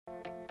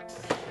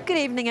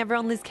Good evening,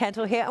 everyone. Liz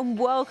Cantor here, and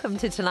welcome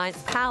to tonight's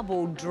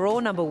Powerball draw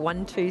number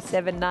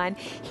 1279.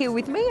 Here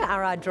with me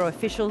are our draw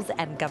officials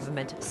and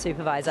government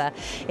supervisor.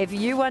 If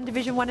you won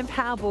Division 1 in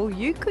Powerball,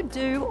 you could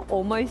do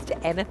almost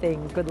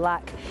anything. Good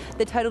luck.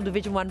 The total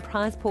Division 1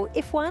 prize pool,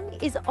 if won,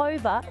 is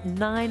over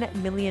 $9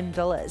 million.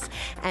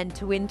 And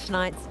to win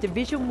tonight's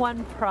Division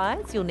 1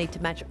 prize, you'll need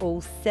to match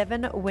all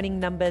 7 winning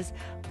numbers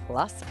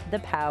plus the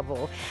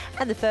Powerball.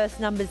 And the first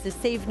numbers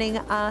this evening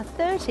are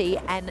 30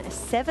 and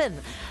 7.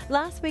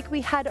 Last week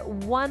we had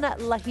one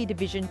lucky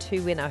Division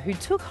 2 winner who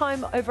took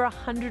home over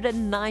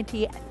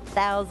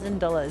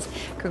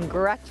 $190,000.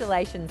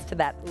 Congratulations to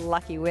that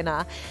lucky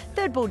winner.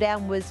 Third ball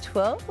down was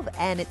 12,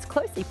 and it's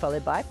closely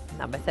followed by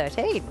number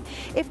 13.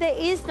 If there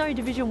is no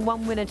Division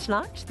 1 winner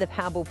tonight, the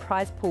Powerball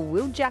prize pool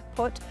will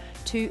jackpot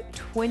to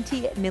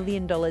 $20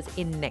 million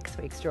in next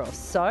week's draw.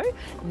 So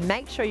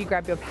make sure you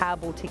grab your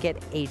Powerball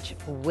ticket each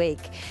week.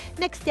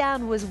 Next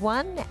down was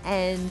 1,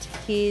 and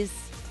here's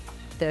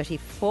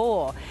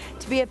 34.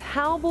 To be a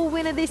Powerball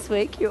winner this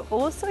week, you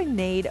also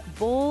need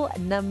ball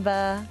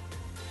number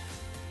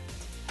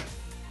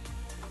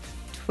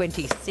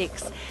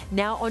 26.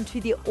 Now onto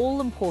the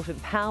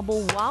all-important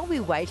Powerball. While we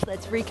wait,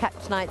 let's recap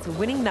tonight's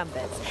winning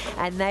numbers.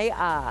 And they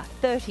are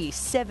 30,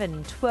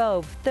 7,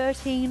 12,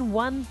 13,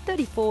 1,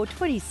 34,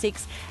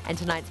 26. And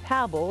tonight's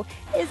Powerball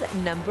is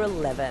number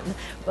 11.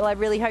 Well, I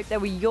really hope they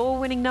were your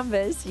winning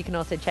numbers. You can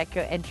also check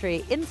your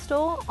entry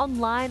in-store,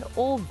 online,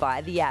 or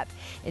via the app.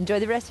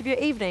 Enjoy the rest of your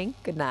evening.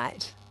 Good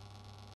night.